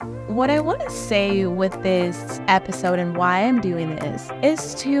What I want to say with this episode and why I'm doing this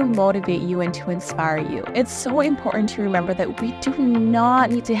is to motivate you and to inspire you. It's so important to remember that we do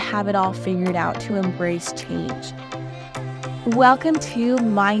not need to have it all figured out to embrace change. Welcome to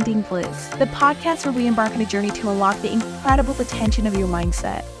Minding Bliss, the podcast where we embark on a journey to unlock the incredible potential of your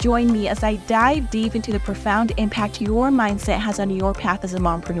mindset. Join me as I dive deep into the profound impact your mindset has on your path as a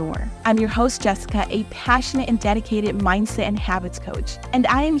mompreneur. I'm your host, Jessica, a passionate and dedicated mindset and habits coach, and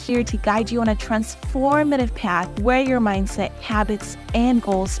I am here to guide you on a transformative path where your mindset, habits, and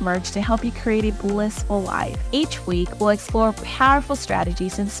goals merge to help you create a blissful life. Each week, we'll explore powerful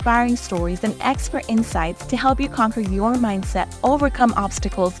strategies, inspiring stories, and expert insights to help you conquer your mindset, overcome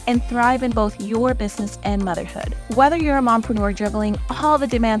obstacles, and thrive in both your business and motherhood. Whether you're a mompreneur juggling all the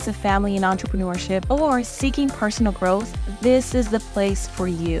demands of family and entrepreneurship or seeking personal growth, this is the place for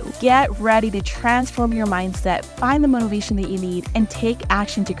you. Get ready to transform your mindset, find the motivation that you need, and take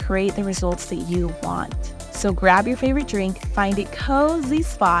action to create the results that you want. So grab your favorite drink, find a cozy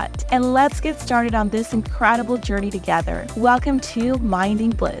spot, and let's get started on this incredible journey together. Welcome to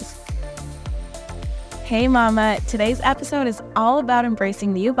Minding Bliss. Hey mama, today's episode is all about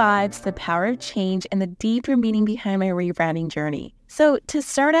embracing new vibes, the power of change, and the deeper meaning behind my rebranding journey. So to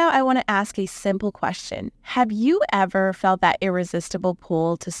start out, I want to ask a simple question. Have you ever felt that irresistible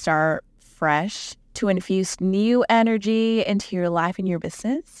pull to start fresh, to infuse new energy into your life and your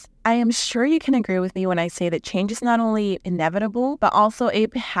business? I am sure you can agree with me when I say that change is not only inevitable, but also a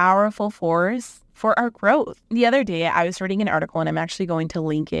powerful force for our growth. The other day, I was reading an article, and I'm actually going to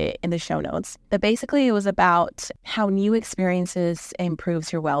link it in the show notes, but basically it was about how new experiences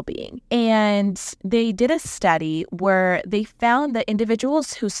improves your well-being. And they did a study where they found that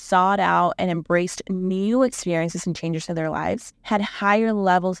individuals who sought out and embraced new experiences and changes in their lives had higher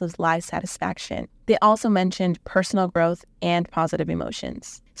levels of life satisfaction. They also mentioned personal growth and positive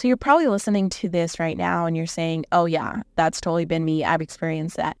emotions. So you're probably listening to this right now and you're saying, oh yeah, that's totally been me. I've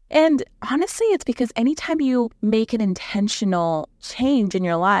experienced that. And honestly, it's because anytime you make an intentional change in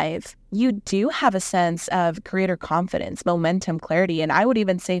your life, you do have a sense of greater confidence, momentum, clarity, and I would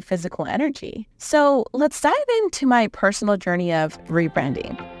even say physical energy. So let's dive into my personal journey of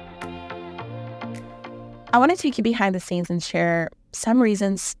rebranding. I want to take you behind the scenes and share some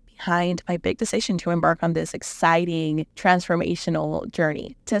reasons behind my big decision to embark on this exciting transformational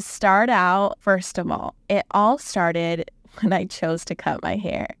journey. To start out, first of all, it all started when I chose to cut my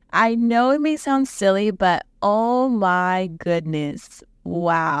hair. I know it may sound silly, but oh my goodness.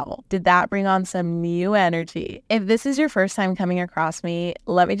 Wow. Did that bring on some new energy? If this is your first time coming across me,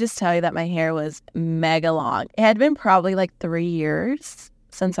 let me just tell you that my hair was mega long. It had been probably like 3 years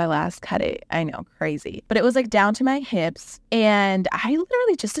since I last cut it. I know, crazy. But it was like down to my hips. And I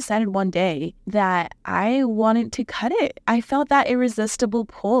literally just decided one day that I wanted to cut it. I felt that irresistible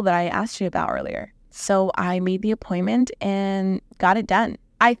pull that I asked you about earlier. So I made the appointment and got it done.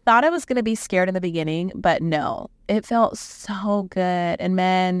 I thought I was going to be scared in the beginning, but no, it felt so good. And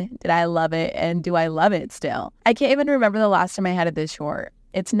man, did I love it. And do I love it still? I can't even remember the last time I had it this short.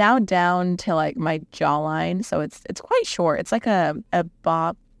 It's now down to like my jawline, so it's quite short. It's like a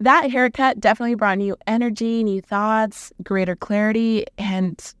bob. That haircut definitely brought new energy, new thoughts, greater clarity,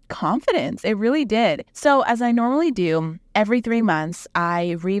 and confidence. It really did. So as I normally do, every 3 months,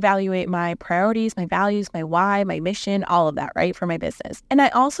 I reevaluate my priorities, my values, my why, my mission, all of that, right, for my business. And I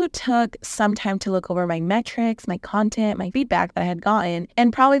also took some time to look over my metrics, my content, my feedback that I had gotten.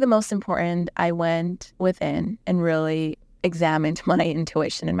 And probably the most important, I went within and really examined my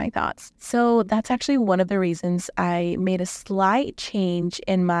intuition and my thoughts. So that's actually one of the reasons I made a slight change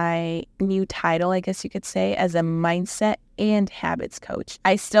in my new title, I guess you could say, as a mindset and habits coach.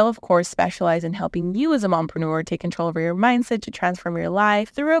 I still, of course, specialize in helping you as a mompreneur take control over your mindset to transform your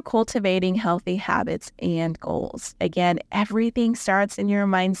life through cultivating healthy habits and goals. Again, everything starts in your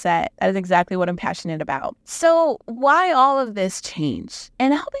mindset. That is exactly what I'm passionate about. So why all of this change?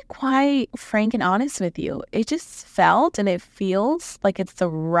 And I'll be quite frank and honest with you. It just felt and it feels like it's the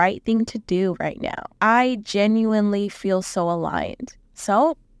right thing to do right now. I genuinely feel so aligned.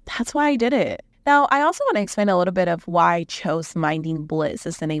 So that's why I did it. Now, I also want to explain a little bit of why I chose Minding Bliss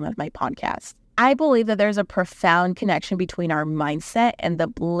as the name of my podcast. I believe that there's a profound connection between our mindset and the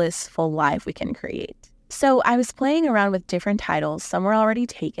blissful life we can create. So I was playing around with different titles. Some were already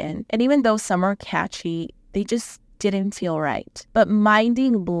taken. And even though some are catchy, they just didn't feel right. But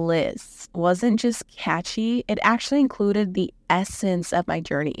Minding Bliss wasn't just catchy. It actually included the essence of my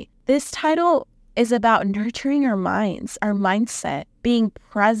journey. This title is about nurturing our minds, our mindset, being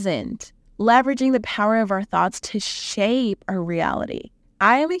present, leveraging the power of our thoughts to shape our reality.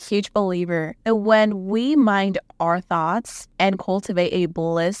 I am a huge believer that when we mind our thoughts and cultivate a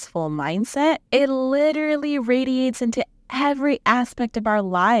blissful mindset, it literally radiates into every aspect of our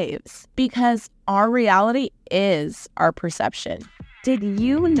lives because our reality is our perception. Did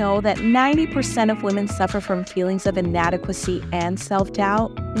you know that 90% of women suffer from feelings of inadequacy and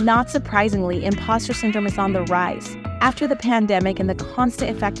self-doubt? Not surprisingly, imposter syndrome is on the rise. After the pandemic and the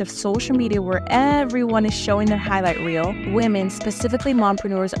constant effect of social media where everyone is showing their highlight reel, women, specifically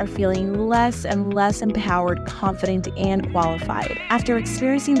mompreneurs, are feeling less and less empowered, confident, and qualified. After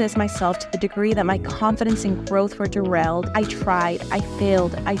experiencing this myself to the degree that my confidence and growth were derailed, I tried, I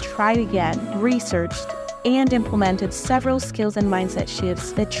failed, I tried again, researched, and implemented several skills and mindset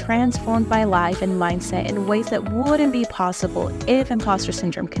shifts that transformed my life and mindset in ways that wouldn't be possible if imposter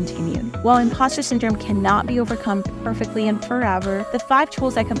syndrome continued. While imposter syndrome cannot be overcome perfectly and forever, the 5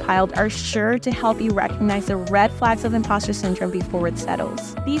 tools I compiled are sure to help you recognize the red flags of imposter syndrome before it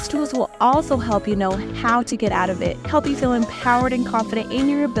settles. These tools will also help you know how to get out of it, help you feel empowered and confident in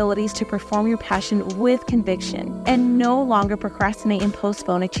your abilities to perform your passion with conviction, and no longer procrastinate and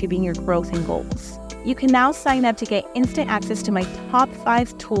postpone achieving your growth and goals. You can now sign up to get instant access to my top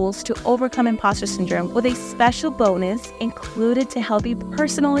 5 tools to overcome imposter syndrome with a special bonus included to help you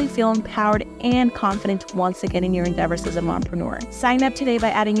personally feel empowered and confident once again in your endeavors as a mompreneur. Sign up today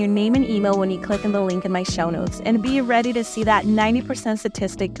by adding your name and email when you click on the link in my show notes and be ready to see that 90%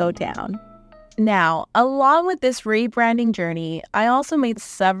 statistic go down. Now, along with this rebranding journey, I also made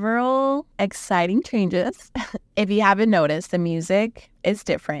several exciting changes. If you haven't noticed, the music is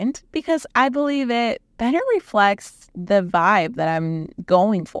different because I believe it better reflects the vibe that I'm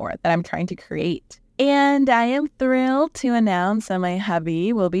going for, that I'm trying to create. And I am thrilled to announce that my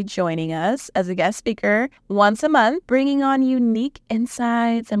hubby will be joining us as a guest speaker once a month, bringing on unique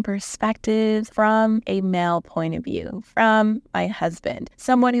insights and perspectives from a male point of view, from my husband,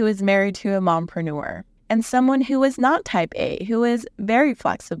 someone who is married to a mompreneur, and someone who is not type A, who is very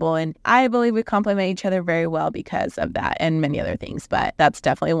flexible. And I believe we complement each other very well because of that and many other things, but that's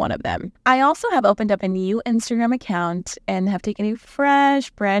definitely one of them. I also have opened up a new Instagram account and have taken a fresh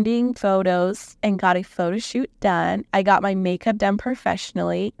branding photos and got a photo shoot done. I got my makeup done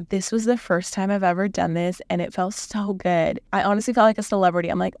professionally. This was the first time I've ever done this and it felt so good. I honestly felt like a celebrity.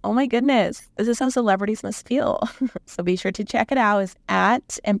 I'm like, oh my goodness, this is how celebrities must feel. So be sure to check it out. It's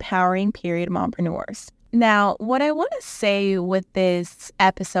at empowering.mompreneurs. Now, what I want to say with this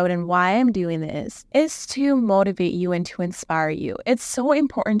episode and why I'm doing this is to motivate you and to inspire you. It's so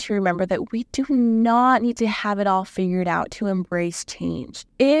important to remember that we do not need to have it all figured out to embrace change.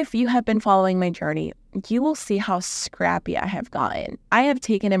 If you have been following my journey, you will see how scrappy I have gotten. I have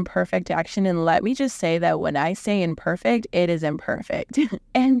taken imperfect action, and let me just say that when I say imperfect, it is imperfect.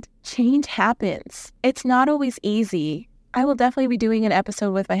 And change happens. It's not always easy. I will definitely be doing an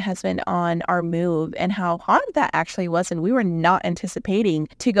episode with my husband on our move and how hard that actually was. And we were not anticipating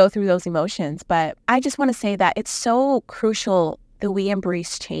to go through those emotions. But I just want to say that it's so crucial that we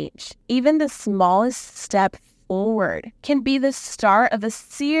embrace change. Even the smallest step forward can be the start of a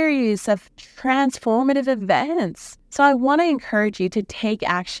series of transformative events. So I want to encourage you to take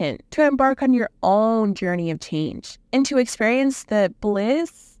action, to embark on your own journey of change, and to experience the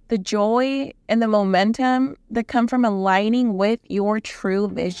bliss, the joy, and the momentum that come from aligning with your true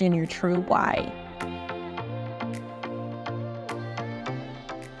vision, your true why.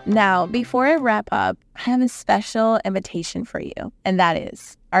 Now, before I wrap up, I have a special invitation for you, and that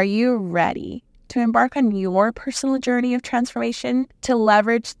is, are you ready to embark on your personal journey of transformation, to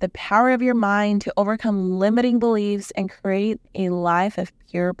leverage the power of your mind to overcome limiting beliefs and create a life of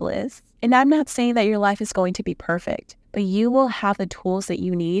pure bliss? And I'm not saying that your life is going to be perfect, but you will have the tools that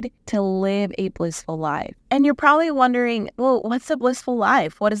you need to live a blissful life. And you're probably wondering, well, what's a blissful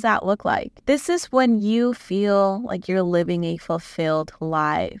life? What does that look like? This is when you feel like you're living a fulfilled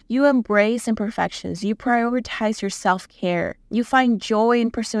life. You embrace imperfections. You prioritize your self-care. You find joy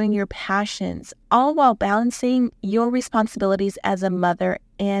in pursuing your passions, all while balancing your responsibilities as a mother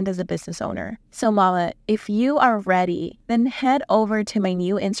and as a business owner. So mama, if you are ready, then head over to my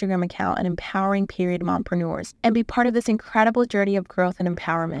new Instagram account at empowering.mompreneurs and be part of this incredible journey of growth and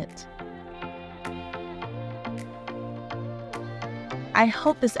empowerment. I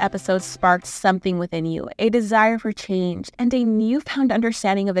hope this episode sparked something within you, a desire for change, and a newfound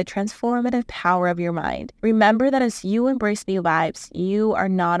understanding of the transformative power of your mind. Remember that as you embrace new vibes, you are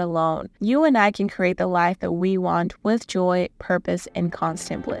not alone. You and I can create the life that we want with joy, purpose, and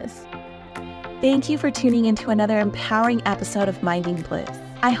constant bliss. Thank you for tuning into another empowering episode of Minding Bliss.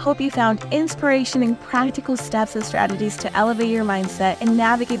 I hope you found inspiration and practical steps and strategies to elevate your mindset and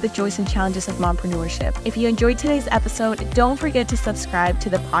navigate the joys and challenges of mompreneurship. If you enjoyed today's episode, don't forget to subscribe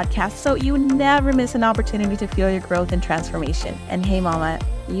to the podcast so you never miss an opportunity to fuel your growth and transformation. And hey, mama,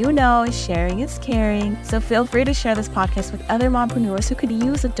 you know sharing is caring, so feel free to share this podcast with other mompreneurs who could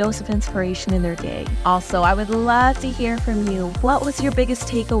use a dose of inspiration in their day. Also, I would love to hear from you. What was your biggest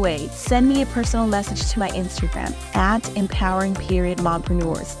takeaway? Send me a personal message to my Instagram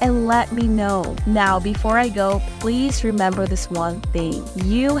 @empowering_mompreneurs and let me know. Now, before I go, please remember this one thing.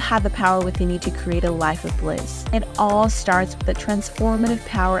 You have the power within you to create a life of bliss. It all starts with the transformative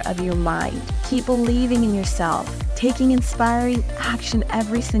power of your mind. Keep believing in yourself, taking inspiring action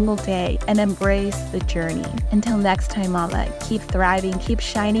every single day, and embrace the journey. Until next time, mama, keep thriving, keep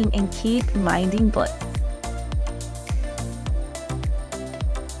shining, and keep minding bliss.